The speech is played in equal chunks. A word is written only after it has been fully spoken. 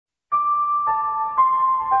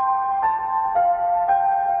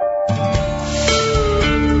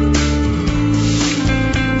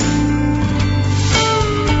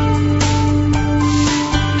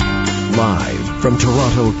From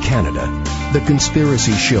Toronto, Canada, The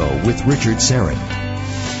Conspiracy Show with Richard Syrett.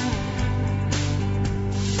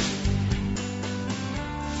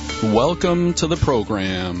 Welcome to the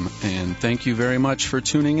program, and thank you very much for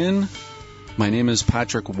tuning in. My name is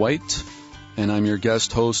Patrick White, and I'm your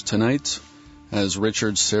guest host tonight as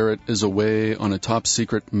Richard Syrett is away on a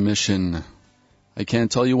top-secret mission. I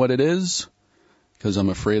can't tell you what it is, because I'm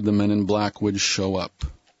afraid the men in black would show up.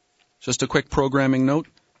 Just a quick programming note.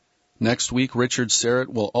 Next week, Richard Syrett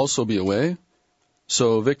will also be away,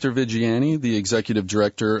 so Victor Vigiani, the executive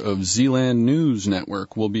director of Zealand News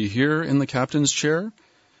Network, will be here in the captain's chair,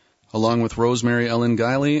 along with Rosemary Ellen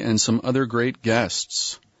Guiley and some other great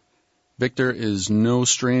guests. Victor is no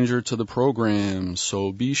stranger to the program,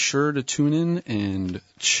 so be sure to tune in and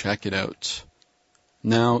check it out.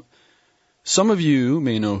 Now, some of you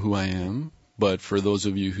may know who I am, but for those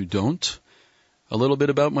of you who don't, a little bit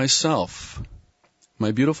about myself.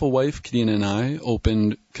 My beautiful wife, Kadina, and I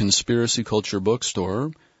opened Conspiracy Culture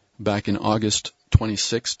Bookstore back in August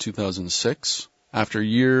 26, 2006. After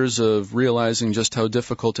years of realizing just how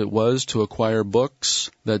difficult it was to acquire books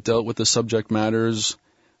that dealt with the subject matters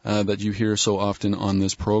that you hear so often on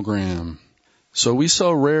this program. So we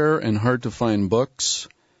sell rare and hard-to-find books,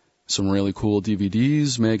 some really cool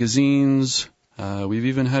DVDs, magazines. We've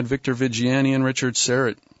even had Victor Vigiani and Richard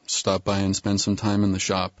Syrett stop by and spend some time in the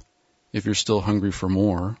shop. If you're still hungry for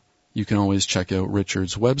more, you can always check out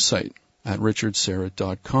Richard's website at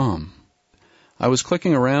richardsyrett.com. I was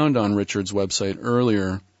clicking around on Richard's website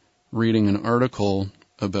earlier, reading an article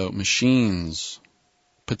about machines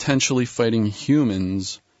potentially fighting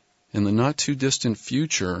humans in the not-too-distant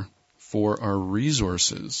future for our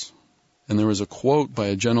resources. And there was a quote by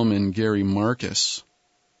a gentleman, Gary Marcus,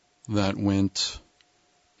 that went,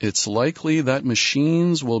 "It's likely that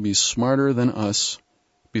machines will be smarter than us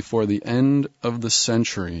before the end of the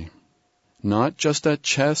century, not just at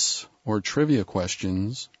chess or trivia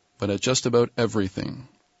questions, but at just about everything,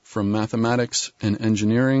 from mathematics and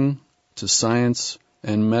engineering to science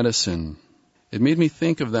and medicine." It made me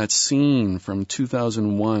think of that scene from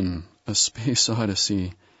 2001, A Space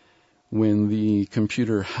Odyssey, when the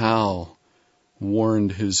computer HAL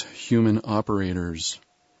warned his human operators,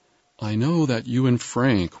 "I know that you and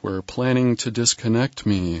Frank were planning to disconnect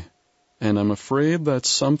me, and I'm afraid that's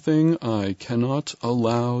something I cannot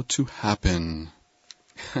allow to happen."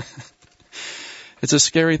 It's a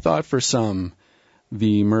scary thought for some,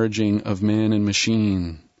 the merging of man and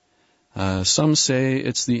machine. Some say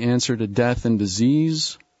it's the answer to death and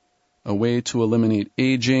disease, a way to eliminate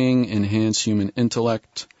aging, enhance human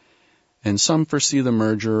intellect, and some foresee the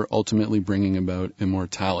merger ultimately bringing about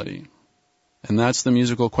immortality. And that's the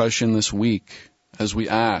musical question this week, as we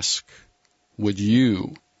ask, would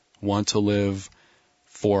you want to live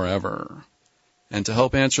forever? And to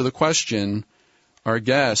help answer the question, our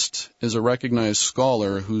guest is a recognized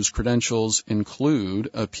scholar whose credentials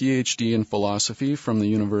include a PhD in philosophy from the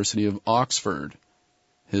University of Oxford.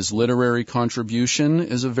 His literary contribution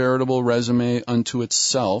is a veritable resume unto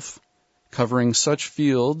itself, covering such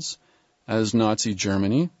fields as Nazi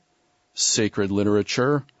Germany, sacred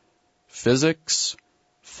literature, physics,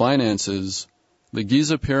 finances, the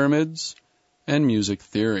Giza pyramids, and music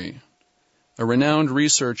theory. A renowned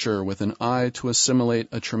researcher with an eye to assimilate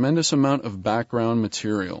a tremendous amount of background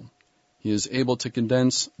material. He is able to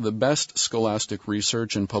condense the best scholastic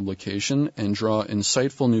research and publication and draw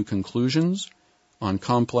insightful new conclusions on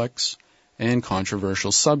complex and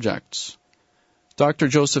controversial subjects. Dr.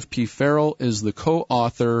 Joseph P. Farrell is the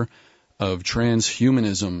co-author of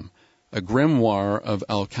Transhumanism, a Grimoire of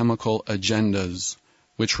Alchemical Agendas,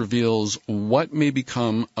 which reveals what may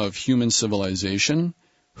become of human civilization,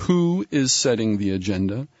 who is setting the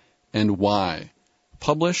agenda, and why.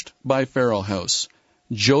 Published by Farrell House.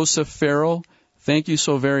 Joseph Farrell, thank you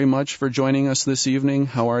so very much for joining us this evening.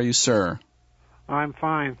 How are you, sir? I'm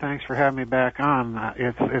fine. Thanks for having me back on.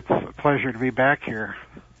 It's a pleasure to be back here.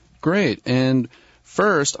 Great. And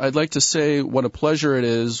first, I'd like to say what a pleasure it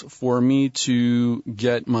is for me to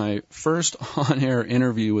get my first on-air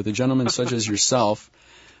interview with a gentleman such as yourself.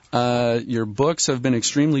 Your books have been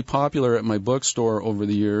extremely popular at my bookstore over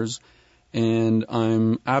the years, and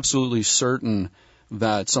I'm absolutely certain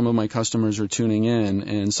that some of my customers are tuning in,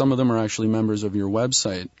 and some of them are actually members of your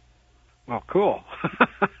website. Well, cool.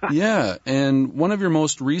 Yeah, and one of your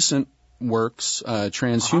most recent works,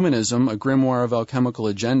 Transhumanism, a Grimoire of Alchemical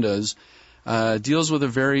Agendas, deals with a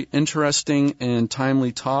very interesting and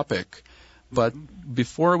timely topic. But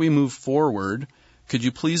before we move forward, could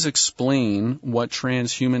you please explain what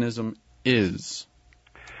transhumanism is?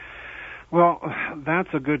 Well, that's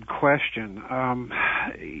a good question.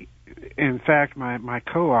 in fact, my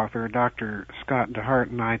co-author, Dr. Scott DeHart,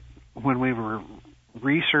 and I, when we were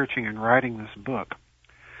researching and writing this book,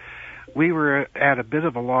 we were at a bit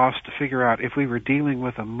of a loss to figure out if we were dealing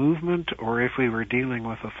with a movement or if we were dealing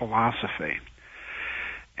with a philosophy.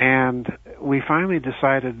 And we finally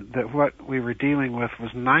decided that what we were dealing with was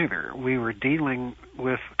neither. We were dealing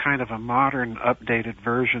with kind of a modern, updated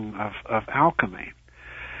version of alchemy.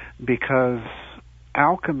 Because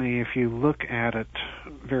alchemy, if you look at it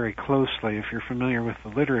very closely, if you're familiar with the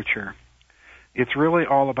literature, it's really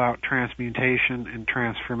all about transmutation and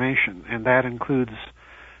transformation. And that includes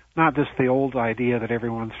not just the old idea that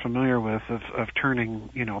everyone's familiar with of turning,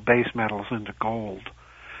 base metals into gold,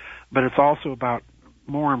 but it's also about,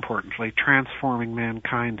 more importantly, transforming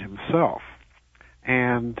mankind himself.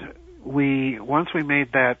 And once we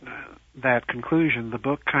made that conclusion, the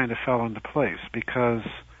book kind of fell into place, because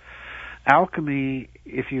alchemy,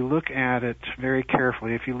 if you look at it very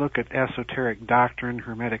carefully, if you look at esoteric doctrine,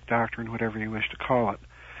 hermetic doctrine, whatever you wish to call it,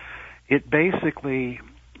 it basically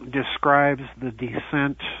describes the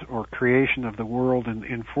descent or creation of the world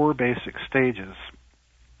in four basic stages.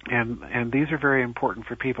 And these are very important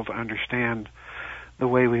for people to understand the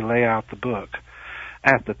way we lay out the book.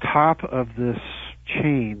 At the top of this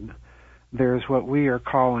chain, there's what we are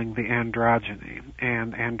calling the androgyny.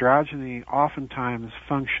 And androgyny oftentimes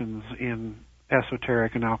functions in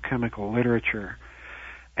esoteric and alchemical literature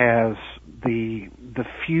as the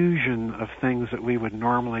fusion of things that we would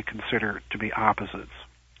normally consider to be opposites.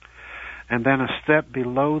 And then a step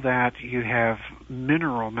below that, you have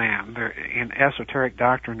mineral man. In esoteric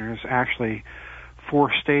doctrine, there's actually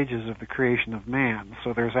 4 stages of the creation of man.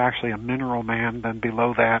 So there's actually a mineral man, then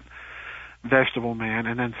below that, vegetable man,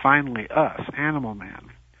 and then finally us, animal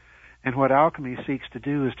man. And what alchemy seeks to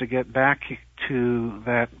do is to get back to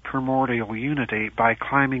that primordial unity by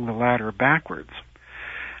climbing the ladder backwards.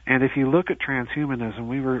 And if you look at transhumanism,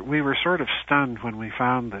 we were sort of stunned when we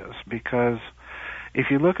found this, because if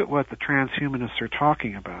you look at what the transhumanists are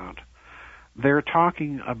talking about, they're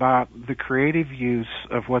talking about the creative use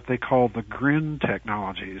of what they call the GRIN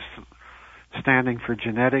technologies, standing for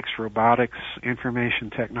genetics, robotics, information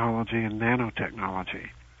technology, and nanotechnology.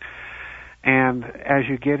 And as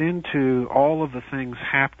you get into all of the things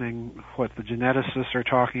happening, what the geneticists are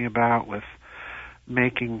talking about with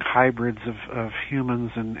making hybrids of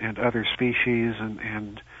humans and other species,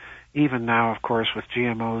 and even now, of course, with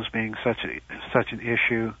GMOs being such an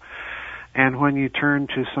issue. And when you turn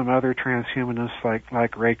to some other transhumanists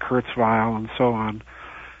like Ray Kurzweil and so on,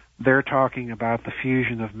 they're talking about the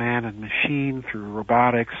fusion of man and machine through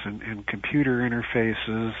robotics and computer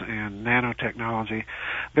interfaces and nanotechnology.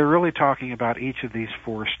 They're really talking about each of these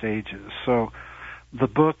 4 stages. So the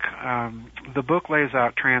book lays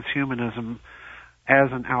out transhumanism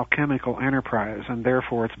as an alchemical enterprise, and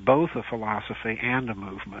therefore it's both a philosophy and a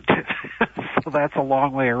movement. So that's a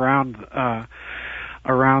long way around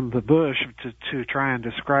the bush to try and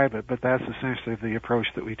describe it, but that's essentially the approach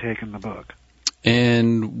that we take in the book.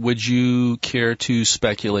 And would you care to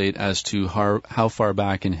speculate as to how far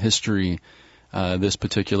back in history this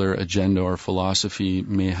particular agenda or philosophy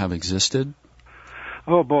may have existed?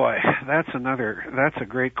 Oh boy, that's a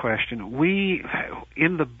great question.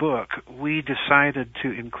 In the book, we decided to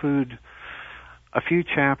include a few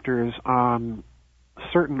chapters on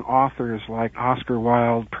certain authors like Oscar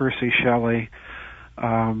Wilde, Percy Shelley,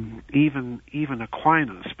 even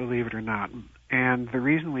Aquinas, believe it or not. And the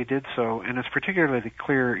reason we did so, and it's particularly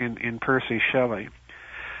clear in Percy Shelley,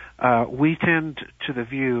 we tend to the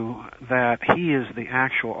view that he is the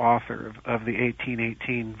actual author of the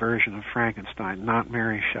 1818 version of Frankenstein, not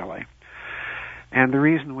Mary Shelley. And the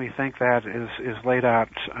reason we think that is laid out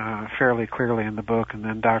fairly clearly in the book, and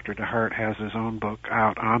then Dr. DeHart has his own book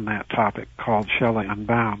out on that topic called Shelley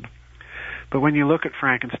Unbound. But when you look at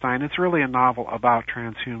Frankenstein, it's really a novel about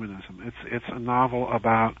transhumanism. It's a novel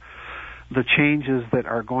about the changes that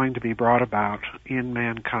are going to be brought about in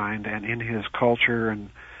mankind and in his culture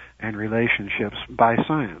and relationships by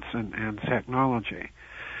science and technology.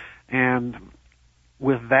 And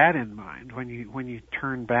with that in mind, when you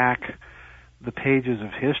turn back the pages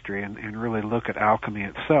of history and really look at alchemy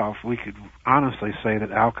itself, we could honestly say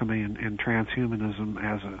that alchemy and transhumanism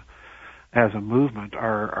as a movement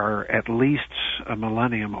are at least a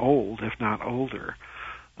millennium old, if not older.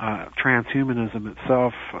 Transhumanism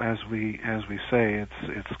itself, as we say,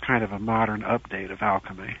 it's kind of a modern update of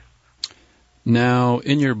alchemy. Now,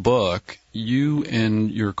 in your book, you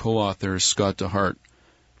and your co-author, Scott DeHart,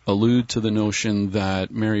 allude to the notion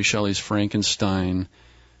that Mary Shelley's Frankenstein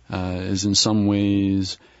is in some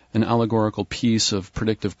ways an allegorical piece of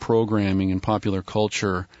predictive programming in popular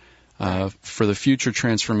culture for the future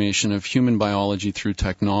transformation of human biology through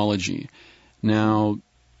technology. Now,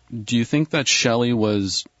 do you think that Shelley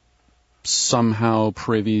was somehow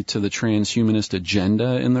privy to the transhumanist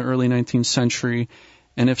agenda in the early 19th century?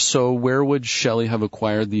 And if so, where would Shelley have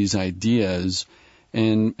acquired these ideas?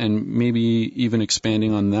 And maybe even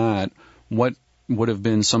expanding on that, what would have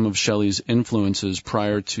been some of Shelley's influences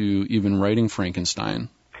prior to even writing Frankenstein?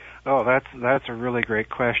 Oh, that's a really great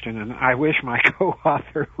question, and I wish my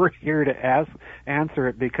co-author were here to answer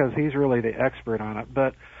it, because he's really the expert on it.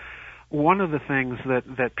 But one of the things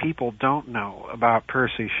that people don't know about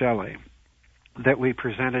Percy Shelley that we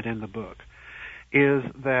presented in the book is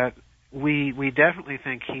that we definitely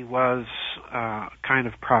think he was kind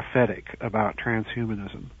of prophetic about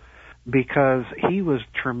transhumanism, because he was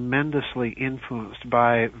tremendously influenced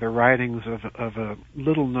by the writings of a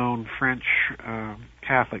little-known French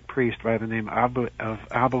Catholic priest by the name of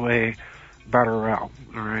Abbé Farrell.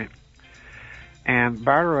 All right, and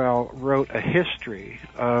Farrell wrote a history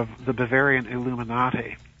of the Bavarian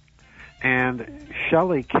Illuminati, and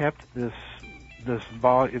Shelley kept these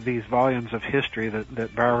volumes of history that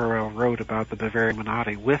Farrell wrote about the Bavarian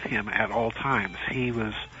Illuminati with him at all times. He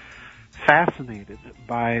was fascinated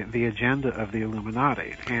by the agenda of the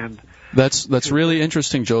Illuminati, and that's really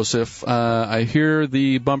interesting, Joseph. I hear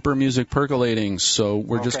the bumper music percolating, so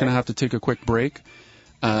we're just going to have to take a quick break.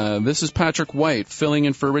 This is Patrick White filling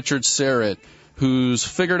in for Richard Serrett, who's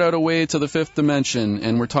figured out a way to the fifth dimension,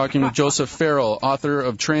 and we're talking with Joseph Farrell, author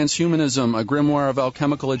of Transhumanism, a Grimoire of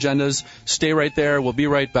Alchemical Agendas. Stay right there. We'll be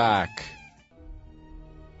right back.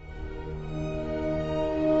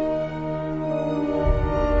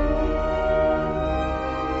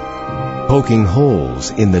 Poking Holes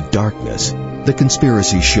in the Darkness, The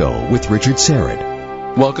Conspiracy Show with Richard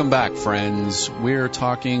Serrett. Welcome back, friends. We're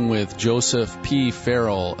talking with Joseph P.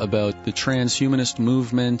 Farrell about the transhumanist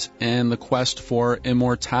movement and the quest for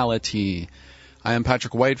immortality. I am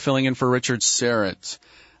Patrick White, filling in for Richard Serrett.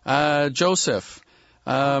 Joseph,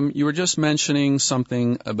 you were just mentioning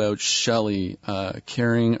something about Shelley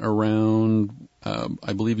carrying around,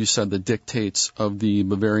 I believe you said, the dictates of the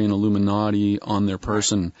Bavarian Illuminati on their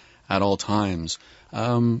person at all times.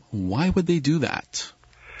 Why would they do that?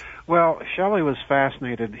 Well, Shelley was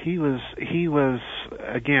fascinated. He was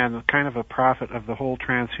again kind of a prophet of the whole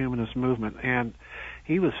transhumanist movement, and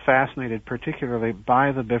he was fascinated particularly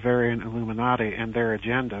by the Bavarian Illuminati and their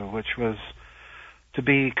agenda, which was to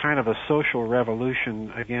be kind of a social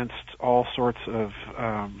revolution against all sorts of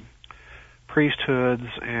priesthoods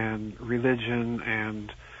and religion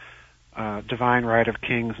and divine right of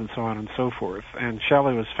kings and so on and so forth. And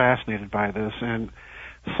Shelley was fascinated by this and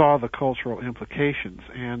saw the cultural implications.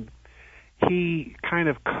 And he kind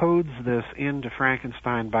of codes this into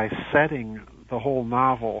Frankenstein by setting the whole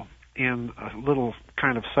novel in a little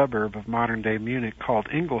kind of suburb of modern-day Munich called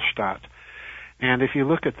Ingolstadt. And if you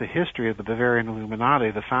look at the history of the Bavarian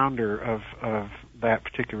Illuminati, the founder of that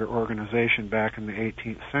particular organization back in the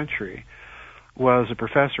 18th century was a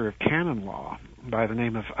professor of canon law by the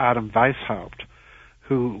name of Adam Weishaupt,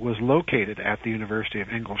 who was located at the University of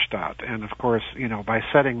Ingolstadt. And of course, by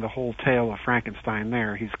setting the whole tale of Frankenstein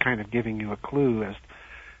there, he's kind of giving you a clue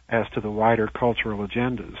as to the wider cultural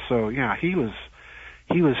agendas. So yeah, he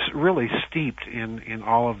was really steeped in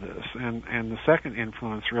all of this. And the second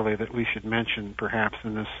influence really that we should mention perhaps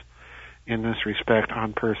in this respect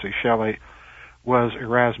on Percy Shelley was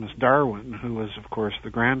Erasmus Darwin, who was, of course, the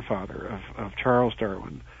grandfather of Charles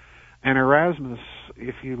Darwin. And Erasmus,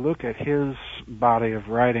 if you look at his body of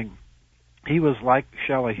writing, he was like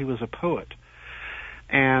Shelley, he was a poet.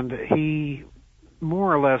 And he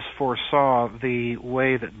more or less foresaw the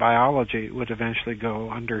way that biology would eventually go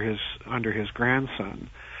under his grandson,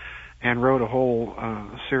 and wrote a whole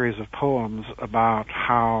series of poems about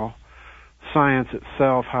how science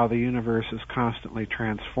itself, how the universe is constantly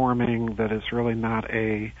transforming, that it's really not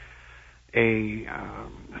a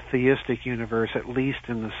theistic universe, at least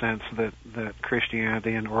in the sense that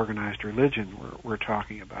Christianity and organized religion were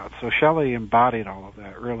talking about. So Shelley embodied all of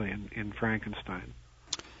that really in Frankenstein.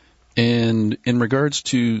 And in regards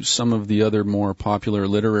to some of the other more popular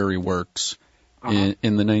literary works in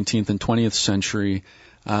the 19th and 20th century,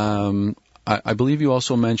 I believe you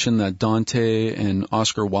also mentioned that Dante and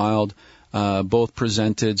Oscar Wilde both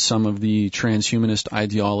presented some of the transhumanist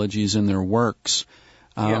ideologies in their works.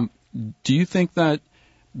 Do you think that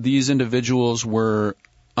these individuals were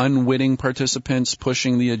unwitting participants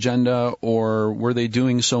pushing the agenda, or were they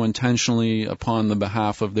doing so intentionally upon the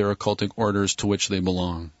behalf of their occultic orders to which they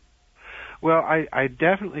belong? Well, I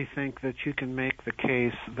definitely think that you can make the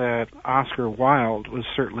case that Oscar Wilde was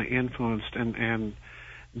certainly influenced and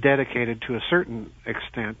dedicated to a certain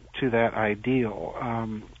extent to that ideal.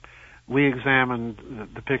 We examined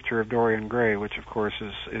the picture of Dorian Gray, which of course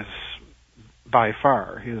is by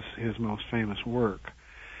far his most famous work.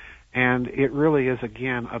 And it really is,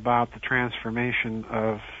 again, about the transformation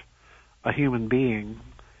of a human being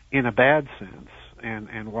in a bad sense,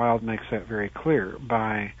 and Wilde makes that very clear,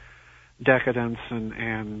 by decadence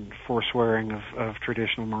and forswearing of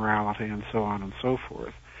traditional morality and so on and so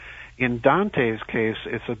forth. In Dante's case,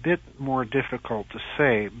 it's a bit more difficult to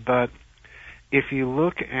say, but if you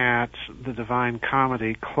look at the Divine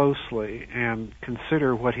Comedy closely and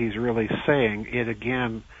consider what he's really saying, it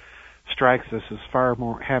again strikes us as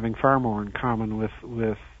having far more in common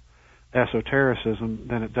with esotericism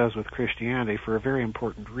than it does with Christianity, for a very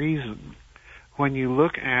important reason. When you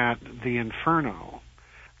look at the Inferno,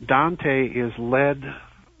 Dante is led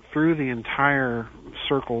through the entire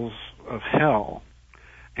circles of hell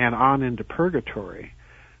and on into purgatory,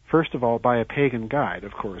 first of all by a pagan guide,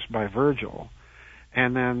 of course, by Virgil,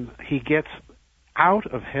 and then he gets out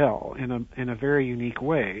of hell in a very unique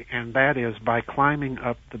way, and that is by climbing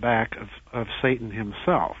up the back of Satan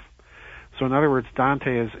himself. So in other words,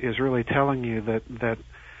 Dante is really telling you that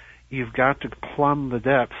you've got to plumb the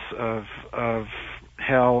depths of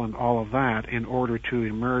hell and all of that in order to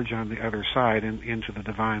emerge on the other side and into the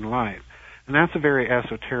divine light. And that's a very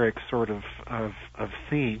esoteric sort of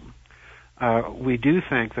theme. We do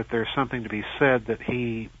think that there's something to be said that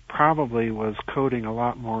he probably was coding a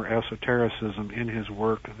lot more esotericism in his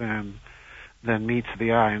work than meets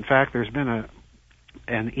the eye. In fact, there's been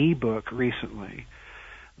an e-book recently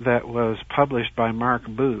that was published by Mark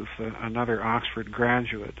Booth, another Oxford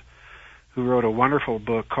graduate, who wrote a wonderful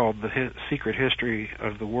book called The Secret History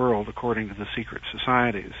of the World According to the Secret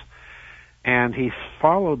Societies. And he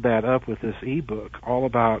followed that up with this e-book all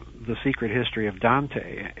about the secret history of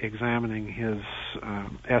Dante, examining his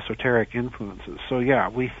esoteric influences. So yeah,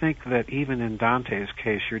 we think that even in Dante's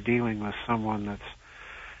case, you're dealing with someone that's,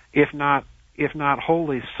 if not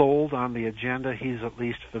wholly sold on the agenda, he's at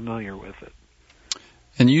least familiar with it.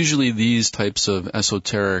 And usually these types of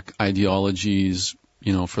esoteric ideologies,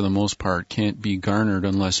 for the most part, can't be garnered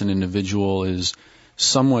unless an individual is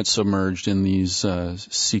somewhat submerged in these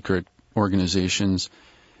secret organizations.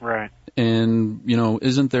 Right. And,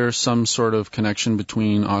 isn't there some sort of connection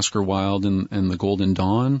between Oscar Wilde and the Golden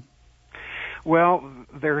Dawn? Well,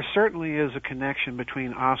 there certainly is a connection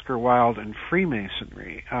between Oscar Wilde and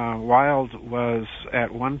Freemasonry. Wilde was,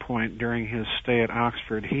 at one point during his stay at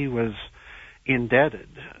Oxford, he was indebted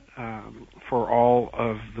for all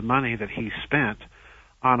of the money that he spent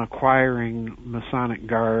on acquiring Masonic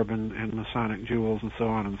garb and Masonic jewels and so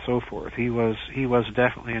on and so forth. He was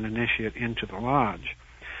definitely an initiate into the lodge.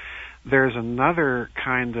 There's another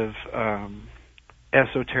kind of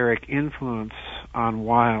esoteric influence on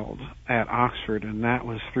Wilde at Oxford, and that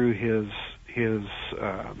was through his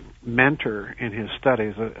mentor in his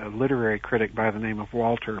studies, a literary critic by the name of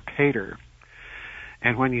Walter Pater.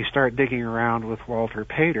 And when you start digging around with Walter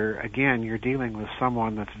Pater, again, you're dealing with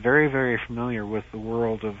someone that's very, very familiar with the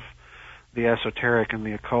world of the esoteric and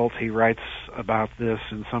the occult. He writes about this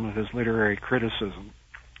in some of his literary criticism.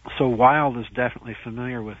 So Wilde is definitely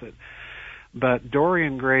familiar with it. But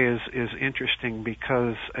Dorian Gray is interesting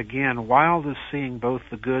because, again, Wilde is seeing both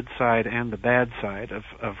the good side and the bad side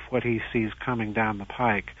of what he sees coming down the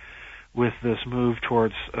pike with this move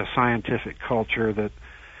towards a scientific culture that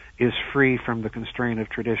is free from the constraint of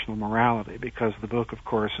traditional morality, because the book, of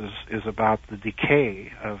course, is about the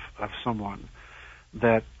decay of someone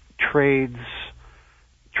that trades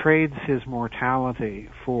his mortality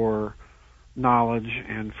for knowledge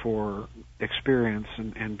and for experience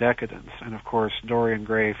and decadence. And, of course, Dorian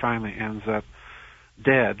Gray finally ends up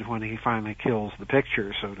dead when he finally kills the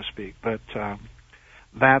picture, so to speak. But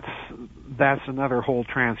that's another whole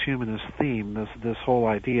transhumanist theme, this whole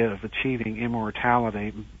idea of achieving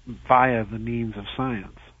immortality via the means of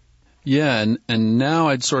science. Yeah, and now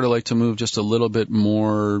I'd sort of like to move just a little bit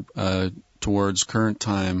more towards current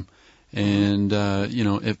time. And,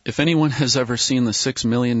 if anyone has ever seen the $6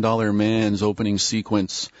 Million Man's opening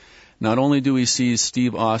sequence, not only do we see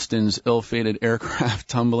Steve Austin's ill-fated aircraft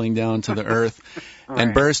tumbling down to the earth Right.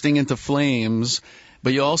 and bursting into flames,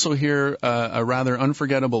 but you also hear a rather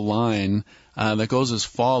unforgettable line that goes as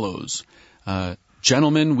follows.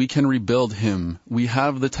 Gentlemen, we can rebuild him. We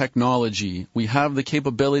have the technology. We have the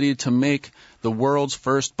capability to make the world's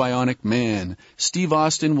first bionic man. Steve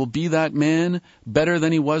Austin will be that man, better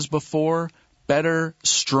than he was before, better,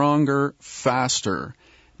 stronger, faster.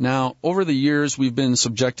 Now, over the years, we've been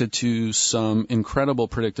subjected to some incredible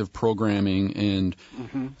predictive programming and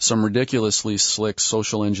some ridiculously slick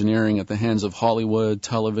social engineering at the hands of Hollywood,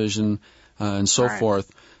 television, and so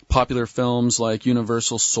forth. Popular films like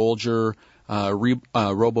Universal Soldier,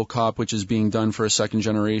 RoboCop, which is being done for a second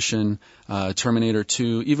generation, Terminator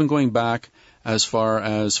 2, even going back as far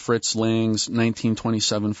as Fritz Lang's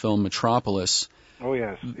 1927 film Metropolis. Oh,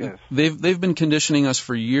 yes, yes. They've been conditioning us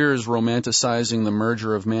for years, romanticizing the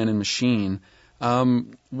merger of man and machine.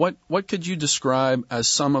 What could you describe as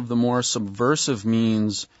some of the more subversive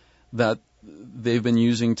means that they've been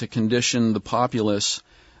using to condition the populace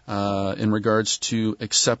in regards to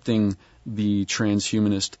accepting the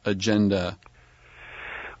transhumanist agenda?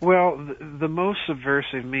 Well, the most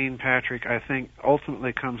subversive mean, Patrick, I think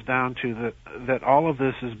ultimately comes down to that all of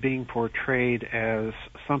this is being portrayed as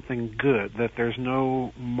something good, that there's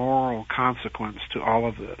no moral consequence to all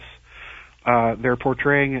of this. They're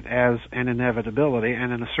portraying it as an inevitability,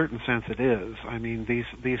 and in a certain sense it is. I mean,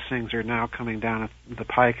 these things are now coming down the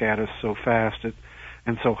pike at us so fast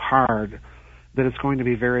and so hard that it's going to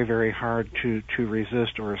be very, very hard to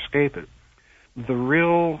resist or escape it. The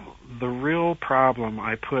real problem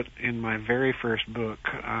I put in my very first book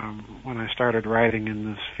when I started writing in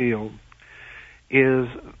this field is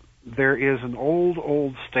there is an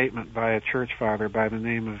old statement by a church father by the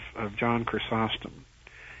name of John Chrysostom,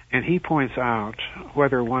 and he points out,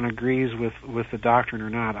 whether one agrees with the doctrine or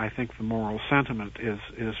not, I think the moral sentiment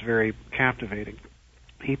is very captivating.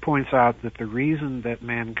 He points out that the reason that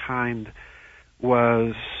mankind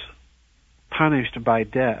was punished by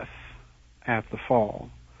death at the fall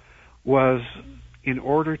was in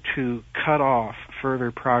order to cut off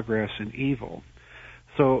further progress in evil.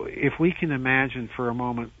 So if we can imagine for a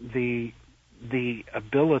moment the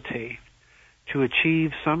ability to achieve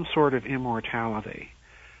some sort of immortality,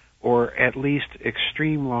 or at least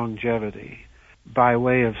extreme longevity, by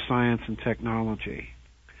way of science and technology,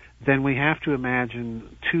 then we have to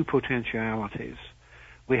imagine two potentialities.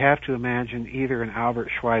 We have to imagine either an Albert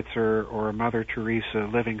Schweitzer or a Mother Teresa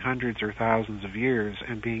living hundreds or thousands of years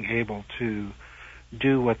and being able to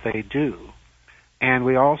do what they do. And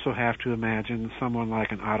we also have to imagine someone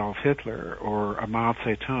like an Adolf Hitler or a Mao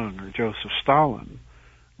Zedong or Joseph Stalin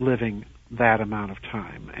living that amount of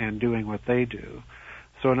time and doing what they do.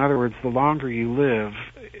 So in other words, the longer you live,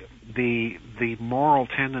 the moral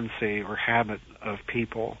tendency or habit of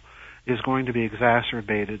people is going to be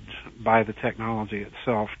exacerbated by the technology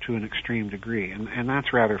itself to an extreme degree. And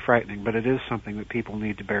that's rather frightening, but it is something that people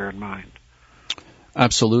need to bear in mind.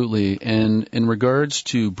 Absolutely. And in regards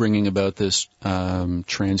to bringing about this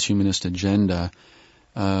transhumanist agenda,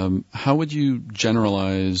 how would you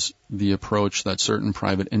generalize the approach that certain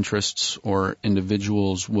private interests or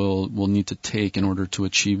individuals will need to take in order to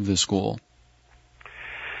achieve this goal?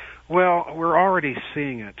 Well, we're already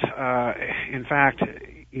seeing it. In fact,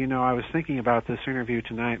 I was thinking about this interview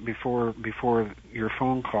tonight before your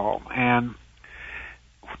phone call, and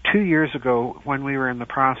 2 years ago, when we were in the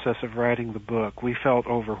process of writing the book, we felt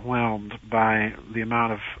overwhelmed by the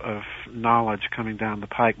amount of knowledge coming down the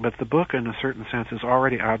pike. But the book, in a certain sense, is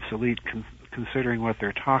already obsolete considering what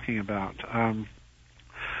they're talking about.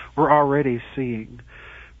 We're already seeing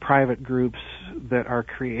private groups that are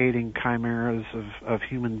creating chimeras of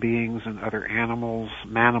human beings and other animals,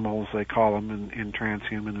 manimals they call them in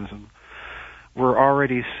transhumanism. We're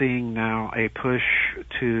already seeing now a push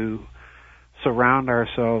to surround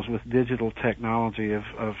ourselves with digital technology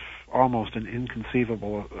of almost an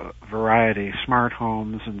inconceivable variety, smart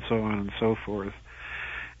homes and so on and so forth.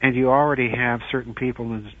 And you already have certain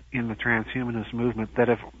people in the transhumanist movement that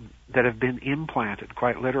have been implanted,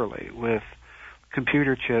 quite literally, with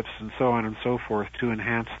computer chips and so on and so forth to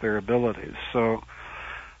enhance their abilities. So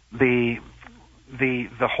the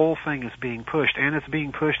whole thing is being pushed, and it's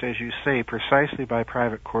being pushed, as you say, precisely by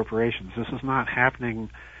private corporations. This is not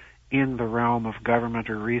happening in the realm of government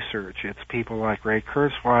or research. It's people like Ray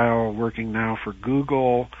Kurzweil working now for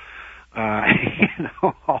Google.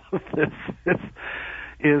 All of this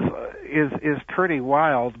is pretty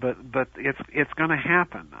wild, but it's going to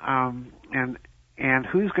happen. And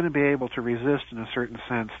who's going to be able to resist, in a certain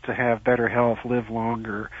sense, to have better health, live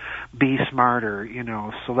longer, be smarter,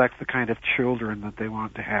 select the kind of children that they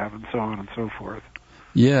want to have, and so on and so forth.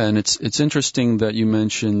 Yeah, and it's interesting that you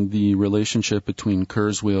mentioned the relationship between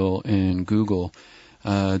Kurzweil and Google.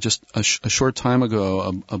 Just a short time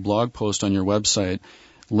ago, a blog post on your website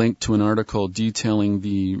linked to an article detailing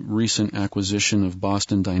the recent acquisition of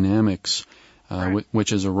Boston Dynamics, right,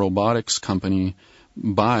 which is a robotics company,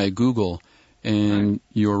 by Google. And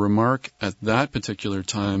your remark at that particular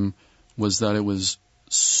time was that it was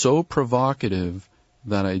so provocative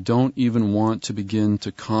that I don't even want to begin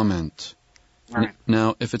to comment. Right.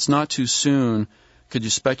 Now, if it's not too soon, could you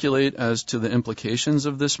speculate as to the implications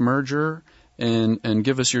of this merger and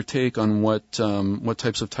give us your take on what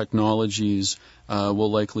types of technologies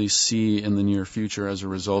we'll likely see in the near future as a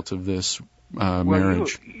result of this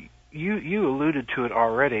marriage? You alluded to it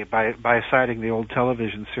already by citing the old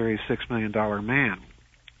television series $6 Million Man.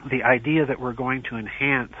 The idea that we're going to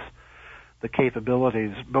enhance the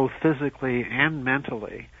capabilities, both physically and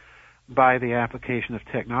mentally, by the application of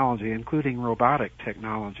technology, including robotic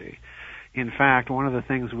technology. In fact, one of the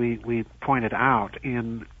things we pointed out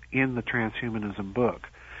in the Transhumanism book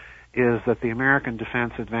is that the American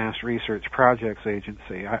Defense Advanced Research Projects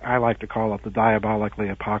Agency, I like to call it the diabolically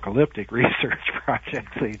apocalyptic research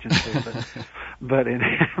projects agency, but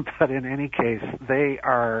in any case, they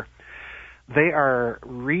are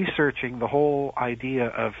researching the whole idea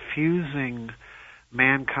of fusing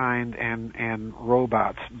mankind and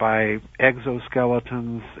robots by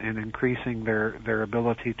exoskeletons and increasing their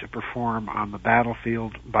ability to perform on the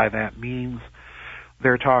battlefield by that means.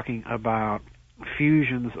 They're talking about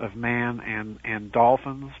fusions of man and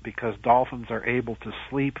dolphins, because dolphins are able to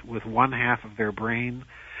sleep with one half of their brain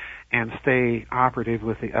and stay operative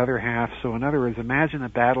with the other half. So in other words, imagine a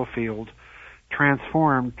battlefield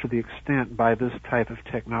transformed to the extent by this type of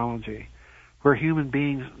technology, where human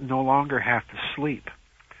beings no longer have to sleep.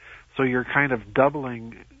 So you're kind of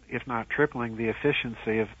doubling, if not tripling, the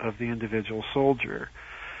efficiency of the individual soldier.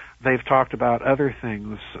 They've talked about other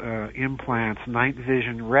things, implants, night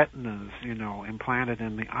vision retinas, implanted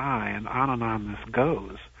in the eye, and on this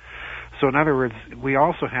goes. So in other words, we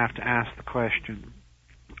also have to ask the question,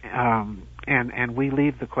 and we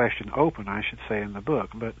leave the question open, I should say, in the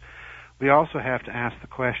book, but we also have to ask the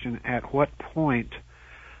question, at what point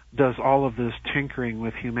does all of this tinkering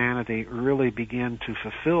with humanity really begin to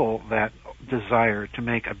fulfill that desire to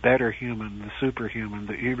make a better human, the superhuman,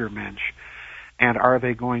 the Übermensch? And are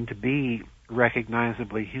they going to be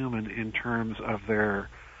recognizably human in terms of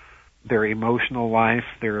their emotional life,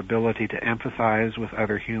 their ability to empathize with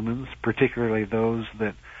other humans, particularly those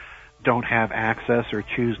that don't have access or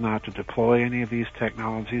choose not to deploy any of these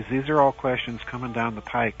technologies? These are all questions coming down the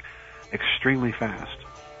pike extremely fast.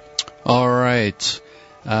 All right.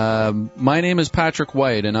 My name is Patrick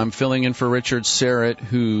White, and I'm filling in for Richard Serrett,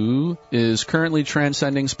 who is currently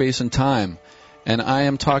transcending space and time. And I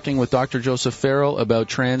am talking with Dr. Joseph Farrell about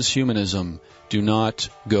transhumanism. Do not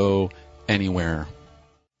go anywhere.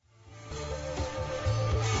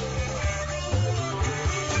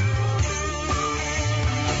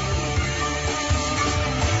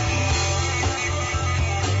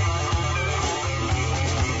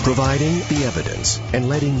 Providing the evidence and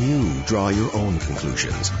letting you draw your own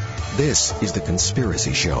conclusions. This is The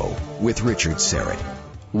Conspiracy Show with Richard Serrett.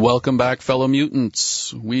 Welcome back, fellow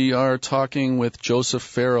mutants. We are talking with Joseph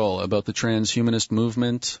Farrell about the transhumanist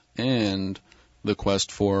movement and the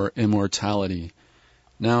quest for immortality.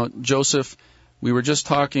 Now, Joseph, we were just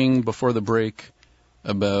talking before the break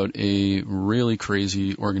about a really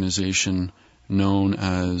crazy organization known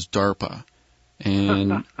as DARPA.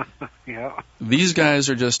 And yeah. These guys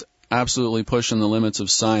are just absolutely pushing the limits of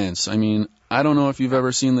science. I mean, I don't know if you've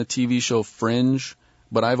ever seen the TV show Fringe,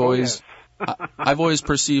 but I've always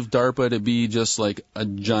perceived DARPA to be just like a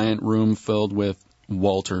giant room filled with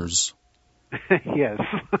Walters. Yes,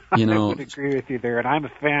 I would agree with you there, and I'm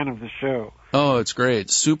a fan of the show. Oh, it's great.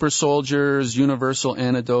 Super soldiers, universal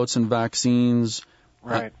antidotes and vaccines.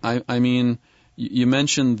 Right. I mean, you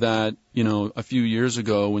mentioned that, a few years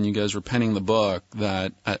ago when you guys were penning the book,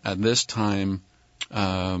 that at this time,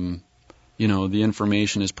 the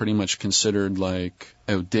information is pretty much considered like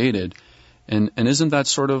outdated. And isn't that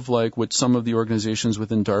sort of like what some of the organizations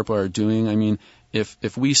within DARPA are doing? I mean,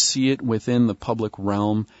 if we see it within the public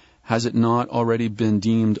realm, has it not already been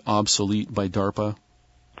deemed obsolete by DARPA?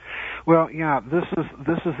 Well, yeah, this is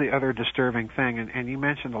the other disturbing thing, and you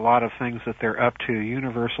mentioned a lot of things that they're up to,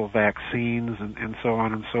 universal vaccines and so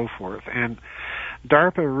on and so forth. And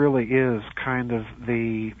DARPA really is kind of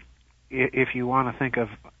if you want to think of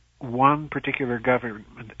one particular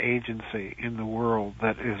government agency in the world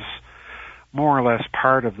that is more or less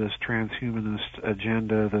part of this transhumanist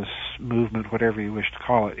agenda, this movement, whatever you wish to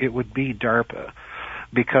call it, it would be DARPA,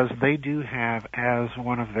 because they do have as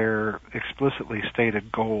one of their explicitly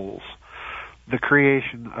stated goals the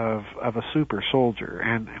creation of a super soldier.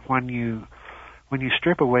 And when you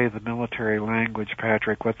strip away the military language,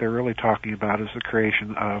 Patrick, what they're really talking about is the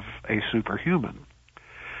creation of a superhuman.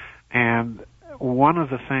 And one of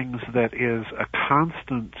the things that is a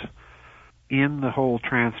constant in the whole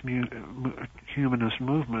transhumanist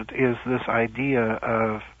movement is this idea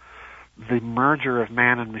of the merger of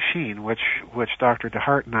man and machine, which Dr.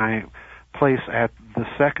 DeHart and I place at the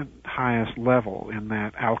second highest level in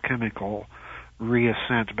that alchemical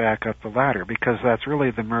reascent back up the ladder, because that's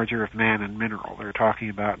really the merger of man and mineral. They're talking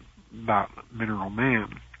about mineral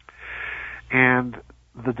man. And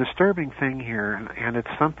the disturbing thing here, and it's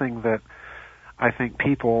something that I think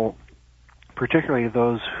people, particularly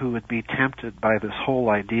those who would be tempted by this whole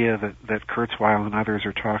idea that Kurzweil and others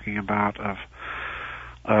are talking about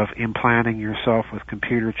of implanting yourself with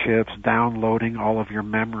computer chips, downloading all of your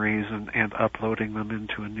memories and uploading them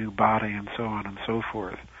into a new body and so on and so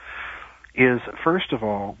forth, is, first of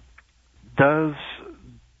all, does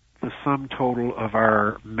the sum total of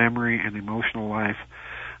our memory and emotional life,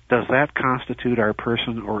 does that constitute our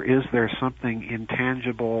person, or is there something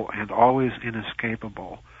intangible and always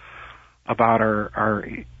inescapable about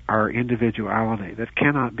our individuality that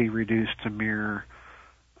cannot be reduced to mere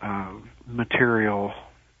material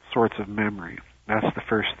sorts of memory? That's the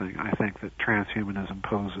first thing I think that transhumanism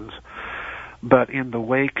poses. But in the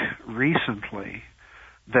wake recently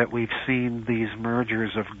that we've seen these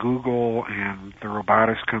mergers of Google and the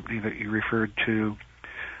robotics company that you referred to,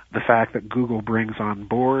 the fact that Google brings on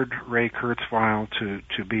board Ray Kurzweil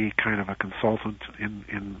to be kind of a consultant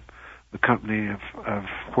in the company of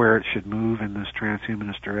where it should move in this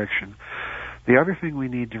transhumanist direction. The other thing we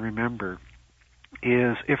need to remember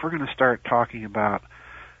is, if we're going to start talking about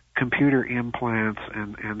computer implants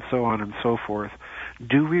and so on and so forth,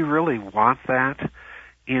 do we really want that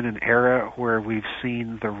in an era where we've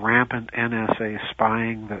seen the rampant NSA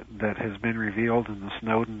spying that has been revealed in the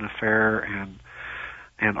Snowden affair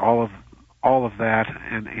and all of that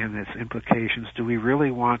and its implications? Do we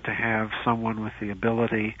really want to have someone with the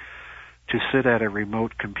ability to sit at a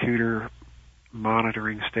remote computer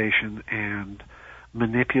monitoring station and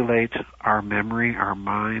manipulate our memory, our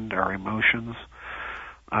mind, our emotions,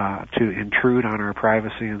 to intrude on our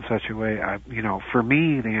privacy in such a way? For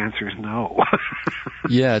me, the answer is no.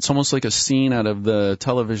 Yeah, it's almost like a scene out of the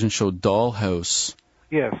television show Dollhouse.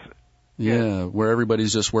 Yes. Yeah, where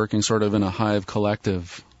everybody's just working sort of in a hive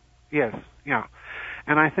collective. Yes, yeah.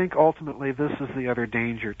 And I think ultimately this is the other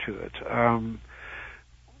danger to it.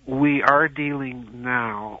 We are dealing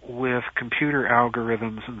now with computer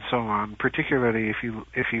algorithms and so on, particularly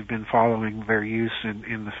if you've been following their use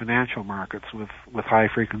in the financial markets with high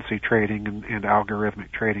frequency trading and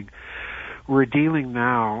algorithmic trading. We're dealing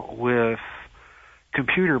now with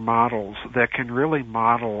computer models that can really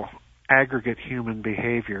model aggregate human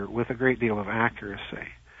behavior with a great deal of accuracy.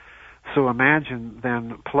 So imagine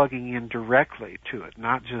then plugging in directly to it,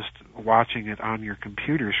 not just watching it on your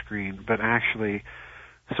computer screen, but actually,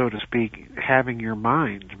 so to speak, having your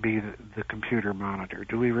mind be the computer monitor.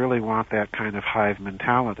 Do we really want that kind of hive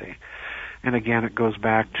mentality? And again, it goes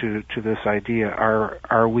back to this idea,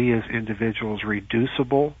 are we as individuals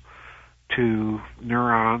reducible to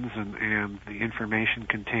neurons and the information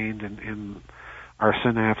contained in our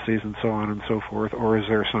synapses and so on and so forth, or is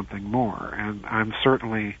there something more? And I'm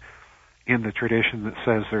certainly in the tradition that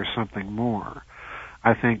says there's something more.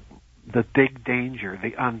 I think the big danger,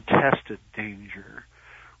 the untested danger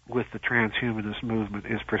with the transhumanist movement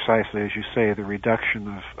is precisely, as you say, the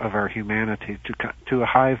reduction of our humanity to a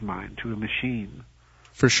hive mind, to a machine.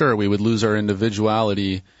 For sure, we would lose our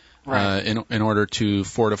individuality, right, in order to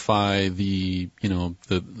fortify the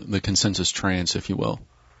consensus trance, if you will.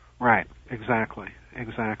 Right. Exactly.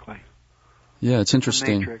 Yeah, it's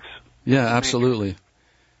interesting. The Matrix. Yeah, absolutely. Matrix.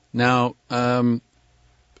 Now,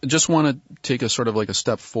 just want to take a sort of like a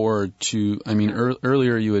step forward to,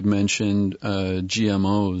 earlier you had mentioned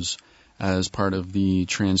GMOs as part of the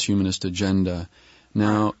transhumanist agenda.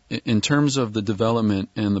 Now, in terms of the development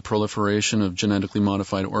and the proliferation of genetically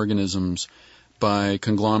modified organisms by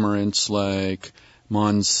conglomerates like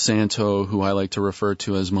Monsanto, who I like to refer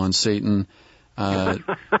to as Monsatan.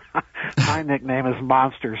 My nickname is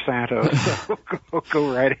Monster Santo, so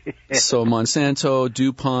go right ahead. So Monsanto,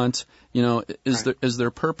 DuPont, is there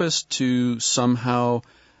purpose to somehow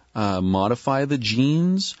modify the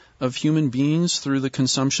genes of human beings through the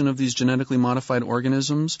consumption of these genetically modified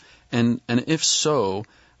organisms? And if so,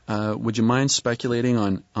 would you mind speculating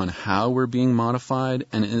on how we're being modified?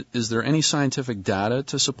 And is there any scientific data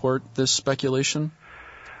to support this speculation?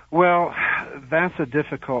 Well, that's a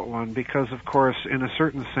difficult one because, of course, in a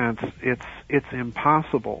certain sense, it's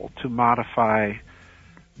impossible to modify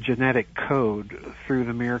genetic code through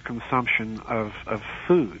the mere consumption of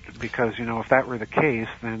food, because, if that were the case,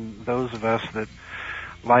 then those of us that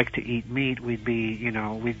like to eat meat, we'd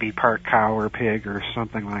be part cow or pig or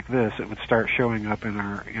something like this. It would start showing up in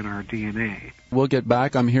our DNA. We'll get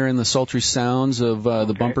back. I'm hearing the sultry sounds of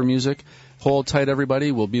the bumper music. Hold tight,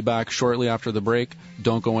 everybody. We'll be back shortly after the break.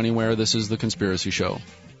 Don't go anywhere. This is The Conspiracy Show.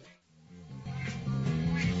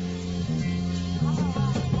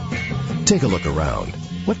 Take a look around.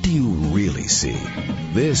 What do you really see?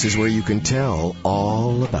 This is where you can tell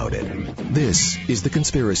all about it. This is The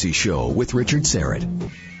Conspiracy Show with Richard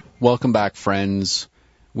Serrett. Welcome back, friends.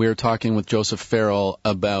 We're talking with Joseph Farrell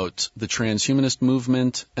about the transhumanist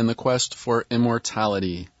movement and the quest for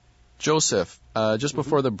immortality. Joseph, just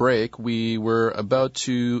before the break, we were about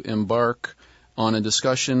to embark on a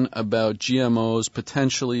discussion about GMOs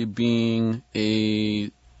potentially being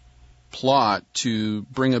a plot to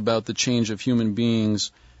bring about the change of human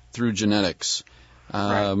beings through genetics.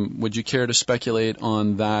 Right. Would you care to speculate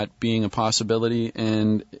on that being a possibility?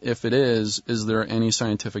 And if it is there any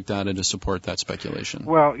scientific data to support that speculation?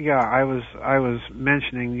 Well, yeah, I was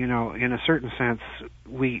mentioning, in a certain sense,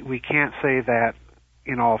 we can't say that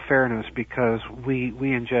in all fairness, because we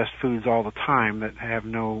ingest foods all the time that have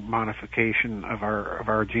no modification of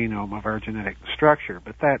our genome, of our genetic structure.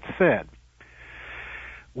 But that said,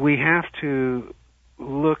 we have to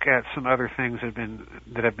look at some other things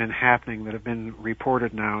that have been happening, that have been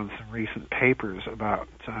reported now in some recent papers about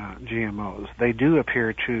GMOs. They do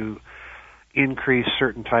appear to increase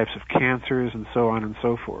certain types of cancers and so on and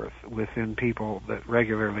so forth within people that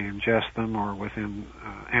regularly ingest them, or within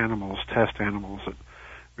test animals that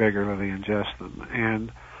regularly ingest them.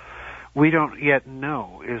 And we don't yet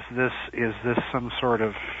know, is this some sort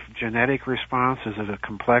of genetic response? Is it a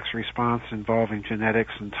complex response involving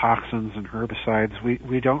genetics and toxins and herbicides?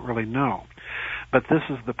 We don't really know. But this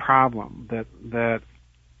is the problem that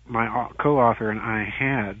my co-author and I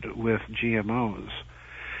had with GMOs,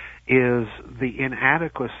 is the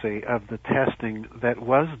inadequacy of the testing that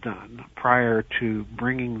was done prior to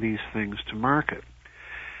bringing these things to market.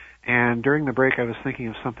 And during the break, I was thinking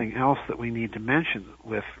of something else that we need to mention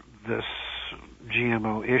with this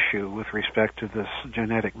GMO issue with respect to this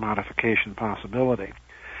genetic modification possibility.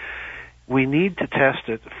 We need to test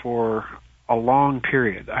it for a long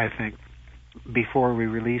period, I think, before we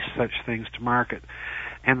release such things to market.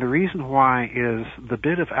 And the reason why is the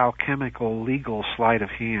bit of alchemical legal sleight of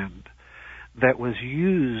hand that was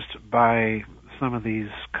used by some of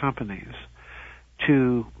these companies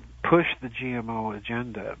to push the GMO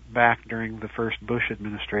agenda back during the first Bush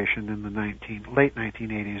administration in the late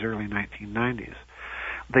 1980s, early 1990s.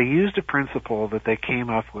 They used a principle that they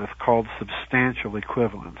came up with called substantial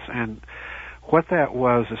equivalence. And what that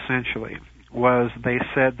was essentially was they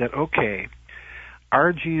said that, okay,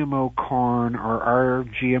 our GMO corn or our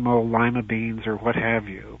GMO lima beans or what have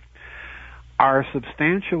you are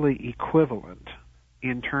substantially equivalent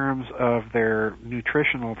in terms of their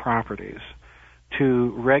nutritional properties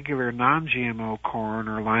to regular non-GMO corn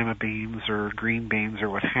or lima beans or green beans or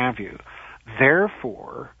what have you.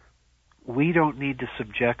 Therefore, we don't need to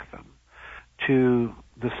subject them to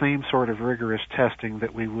the same sort of rigorous testing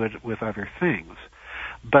that we would with other things.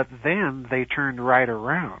 But then they turned right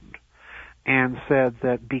around and said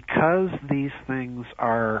that because these things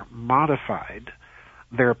are modified,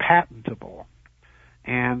 they're patentable.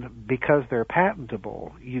 And because they're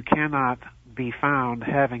patentable, you cannot be found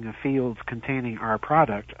having a field containing our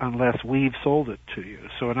product unless we've sold it to you.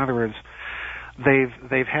 So in other words,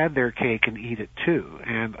 they've had their cake and eat it too.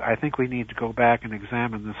 And I think we need to go back and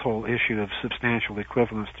examine this whole issue of substantial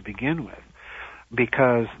equivalence to begin with,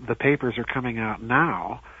 because the papers are coming out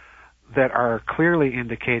now that are clearly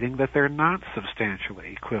indicating that they're not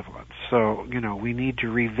substantially equivalent. So, we need to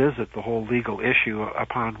revisit the whole legal issue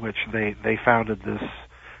upon which they founded this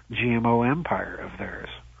GMO empire of theirs.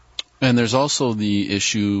 And there's also the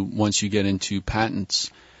issue, once you get into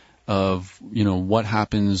patents, of, what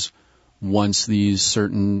happens once these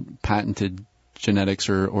certain patented genetics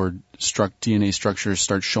or DNA structures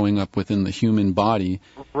start showing up within the human body.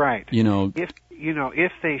 Right. If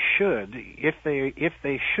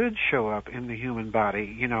they should show up in the human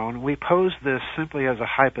body, and we pose this simply as a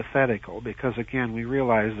hypothetical because, again, we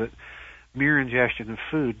realize that mere ingestion of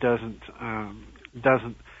food doesn't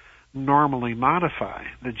normally modify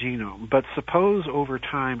the genome. But suppose over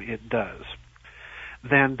time it does.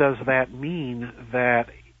 Then does that mean that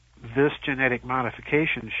this genetic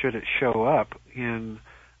modification, should it show up in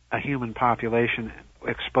a human population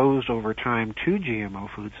exposed over time to GMO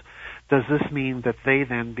foods, does this mean that they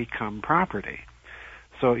then become property?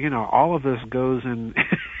 So, all of this goes in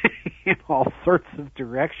all sorts of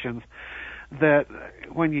directions that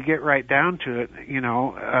when you get right down to it,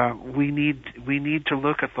 we need to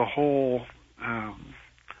look at the whole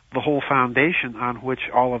the whole foundation on which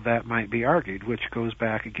all of that might be argued, which goes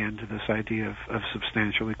back again to this idea of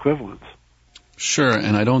substantial equivalence. Sure,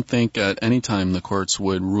 and I don't think at any time the courts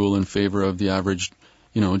would rule in favor of the average,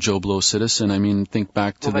 Joe Blow citizen. I mean, think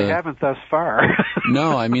back to they haven't thus far.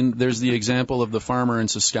 No, I mean, there's the example of the farmer in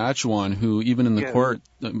Saskatchewan who, even in the court,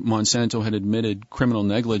 Monsanto had admitted criminal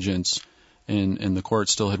negligence, and the court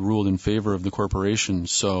still had ruled in favor of the corporation.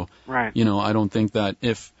 So, right. I don't think that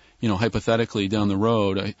if, hypothetically down the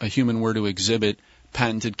road, a human were to exhibit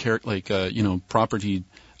patented property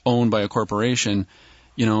owned by a corporation,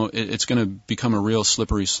 it's going to become a real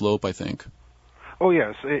slippery slope, I think. Oh,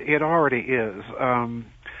 yes, it already is.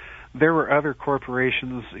 There were other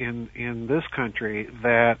corporations in this country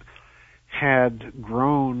that had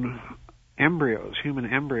grown embryos, human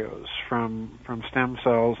embryos, from stem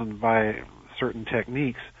cells and by certain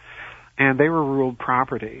techniques, and they were ruled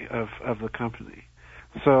property of the company.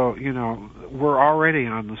 So, we're already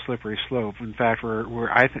on the slippery slope. In fact,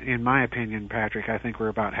 in my opinion, Patrick, I think we're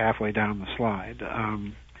about halfway down the slide.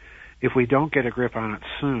 If we don't get a grip on it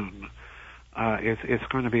soon, it's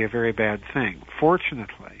going to be a very bad thing.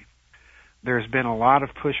 Fortunately, there's been a lot of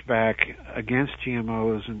pushback against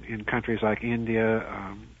GMOs in countries like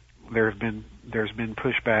India. There's been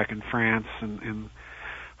pushback in France and in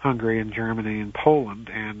Hungary and Germany and Poland,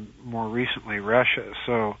 and more recently Russia.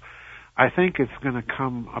 So I think it's going to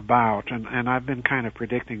come about, and I've been kind of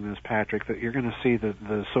predicting this, Patrick, that you're going to see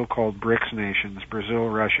the so-called BRICS nations, Brazil,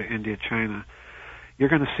 Russia, India, China, you're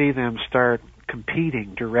going to see them start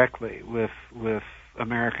competing directly with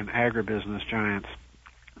American agribusiness giants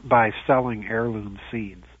by selling heirloom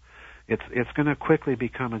seeds. It's going to quickly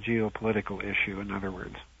become a geopolitical issue, in other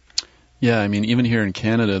words. Yeah, I mean, even here in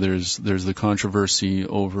Canada, there's the controversy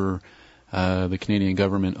over the Canadian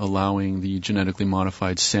government allowing the genetically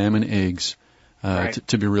modified salmon eggs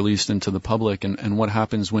to be released into the public, and what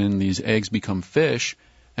happens when these eggs become fish,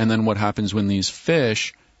 and then what happens when these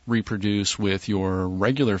fish reproduce with your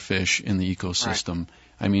regular fish in the ecosystem. Right.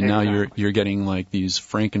 I mean, exactly. Now you're getting like these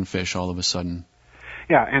frankenfish all of a sudden.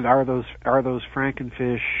 Yeah, and are those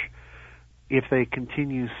frankenfish, if they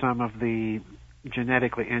continue some of the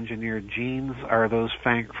genetically engineered genes, are those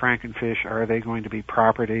frankenfish, are they going to be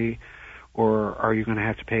property, or are you going to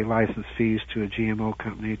have to pay license fees to a GMO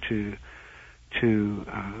company to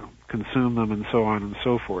consume them, and so on and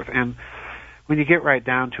so forth? And when you get right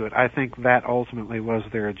down to it, I think that ultimately was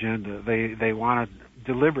their agenda. They wanted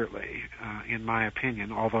deliberately, in my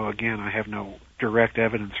opinion, although again I have no direct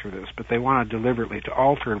evidence for this, but they wanted deliberately to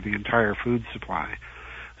alter the entire food supply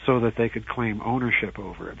so that they could claim ownership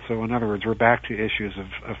over it. So in other words, we're back to issues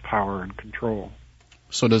of power and control.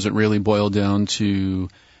 So does it really boil down to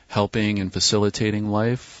helping and facilitating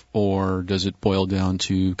life, or does it boil down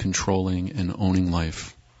to controlling and owning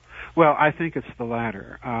life? Well, I think it's the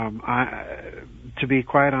latter. To be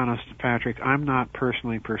quite honest, Patrick, I'm not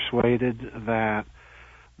personally persuaded that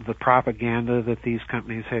the propaganda that these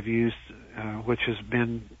companies have used, which has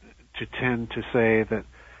been to tend to say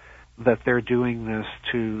that they're doing this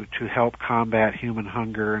to help combat human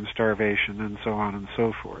hunger and starvation and so on and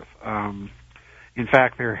so forth. In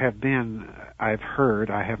fact, there have been, I've heard,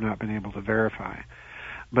 I have not been able to verify,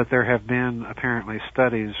 but there have been apparently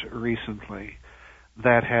studies recently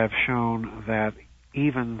that have shown that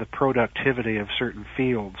even the productivity of certain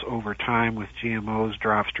fields over time with GMOs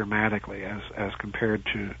drops dramatically as compared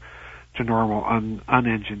to normal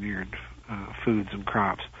unengineered foods and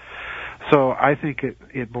crops. So I think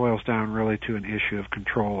it boils down really to an issue of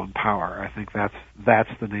control and power. I think that's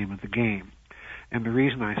the name of the game. And the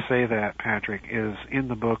reason I say that, Patrick, is in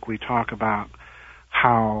the book we talk about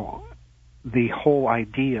how the whole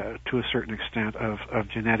idea, to a certain extent, of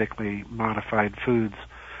genetically modified foods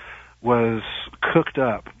was cooked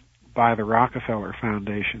up by the Rockefeller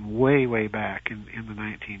Foundation way, way back in the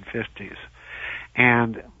 1950s.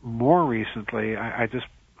 And more recently, I just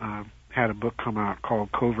had a book come out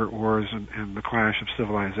called Covert Wars and the Clash of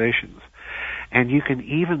Civilizations. And you can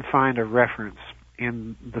even find a reference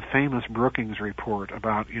in the famous Brookings report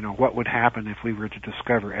about, what would happen if we were to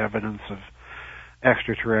discover evidence of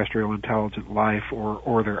extraterrestrial intelligent life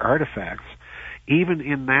or their artifacts. Even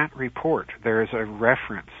in that report, there is a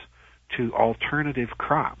reference to alternative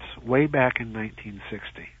crops way back in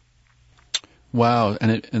 1960. Wow,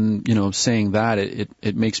 and saying that,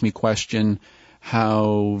 it makes me question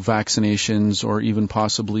how vaccinations or even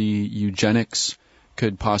possibly eugenics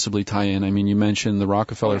could possibly tie in. I mean, you mentioned the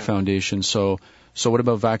Rockefeller Foundation, so what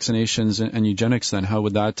about vaccinations and eugenics then? How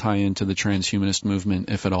would that tie into the transhumanist movement,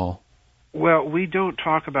 if at all? Well, we don't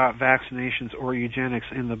talk about vaccinations or eugenics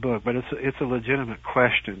in the book, but it's a legitimate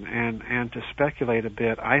question. And to speculate a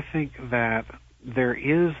bit, I think that there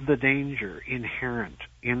is the danger inherent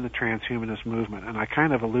in the transhumanist movement, and I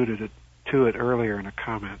kind of alluded to it earlier in a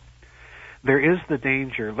comment. There is the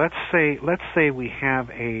danger. Let's say we have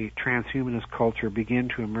a transhumanist culture begin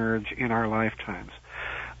to emerge in our lifetimes.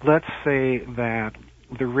 Let's say that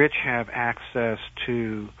the rich have access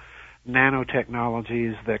to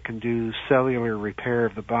nanotechnologies that can do cellular repair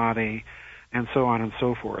of the body and so on and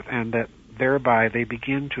so forth, and that thereby they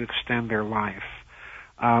begin to extend their life.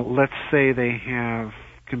 Let's say they have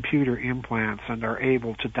computer implants and are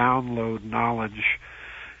able to download knowledge,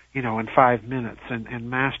 in 5 minutes and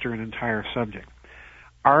master an entire subject.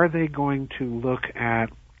 Are they going to look at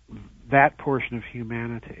that portion of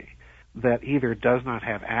humanity that either does not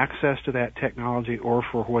have access to that technology or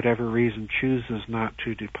for whatever reason chooses not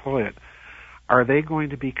to deploy it? Are they going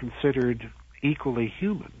to be considered equally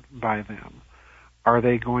human by them? Are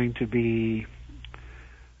they going to be,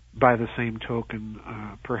 by the same token,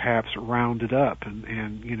 perhaps rounded up and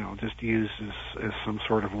just used as some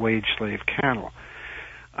sort of wage slave cattle?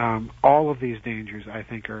 All of these dangers, I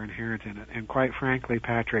think, are inherent in it. And quite frankly,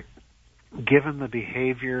 Patrick, given the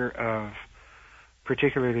behavior of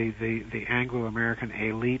particularly the Anglo-American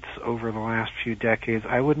elites over the last few decades,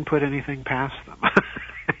 I wouldn't put anything past them.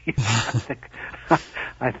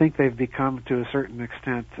 I think they've become, to a certain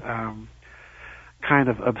extent, kind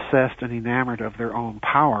of obsessed and enamored of their own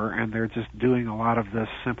power, and they're just doing a lot of this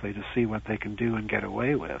simply to see what they can do and get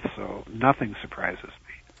away with. So nothing surprises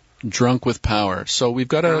me. Drunk with power. So we've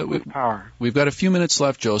got a few minutes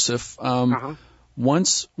left, Joseph.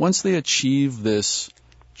 Once they achieve this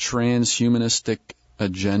transhumanistic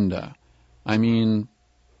agenda, I mean,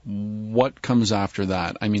 what comes after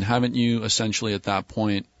that? I mean, haven't you essentially at that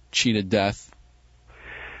point cheated death?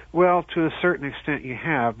 Well, to a certain extent you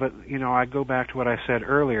have, but, I go back to what I said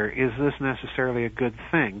earlier. Is this necessarily a good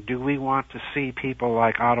thing? Do we want to see people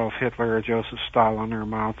like Adolf Hitler or Joseph Stalin or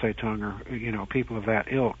Mao Zedong or, people of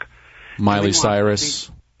that ilk? Miley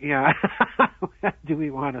Cyrus. Yeah. Do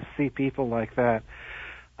we want to see people like that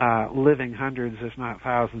living hundreds, if not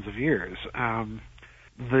thousands of years?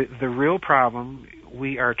 The real problem,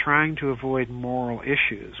 we are trying to avoid moral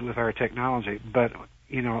issues with our technology, but,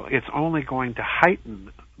 it's only going to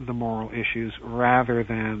heighten the moral issues rather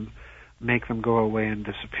than make them go away and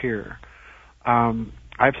disappear.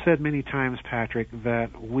 I've said many times, Patrick,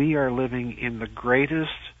 that we are living in the greatest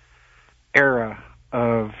era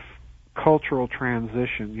of cultural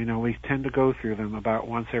transition. We tend to go through them about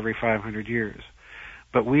once every 500 years.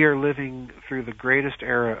 But we are living through the greatest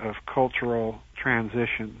era of cultural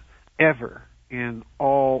transition ever in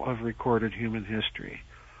all of recorded human history.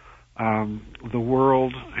 The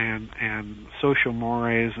world and social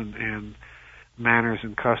mores and manners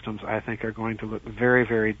and customs, I think, are going to look very,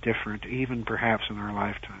 very different, even perhaps in our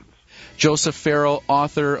lifetimes. Joseph Farrell,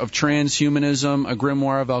 author of Transhumanism, a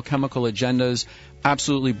Grimoire of Alchemical Agendas.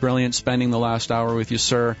 Absolutely brilliant spending the last hour with you,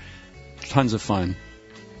 sir. Tons of fun.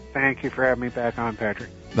 Thank you for having me back on, Patrick.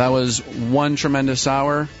 That was one tremendous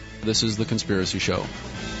hour. This is The Conspiracy Show.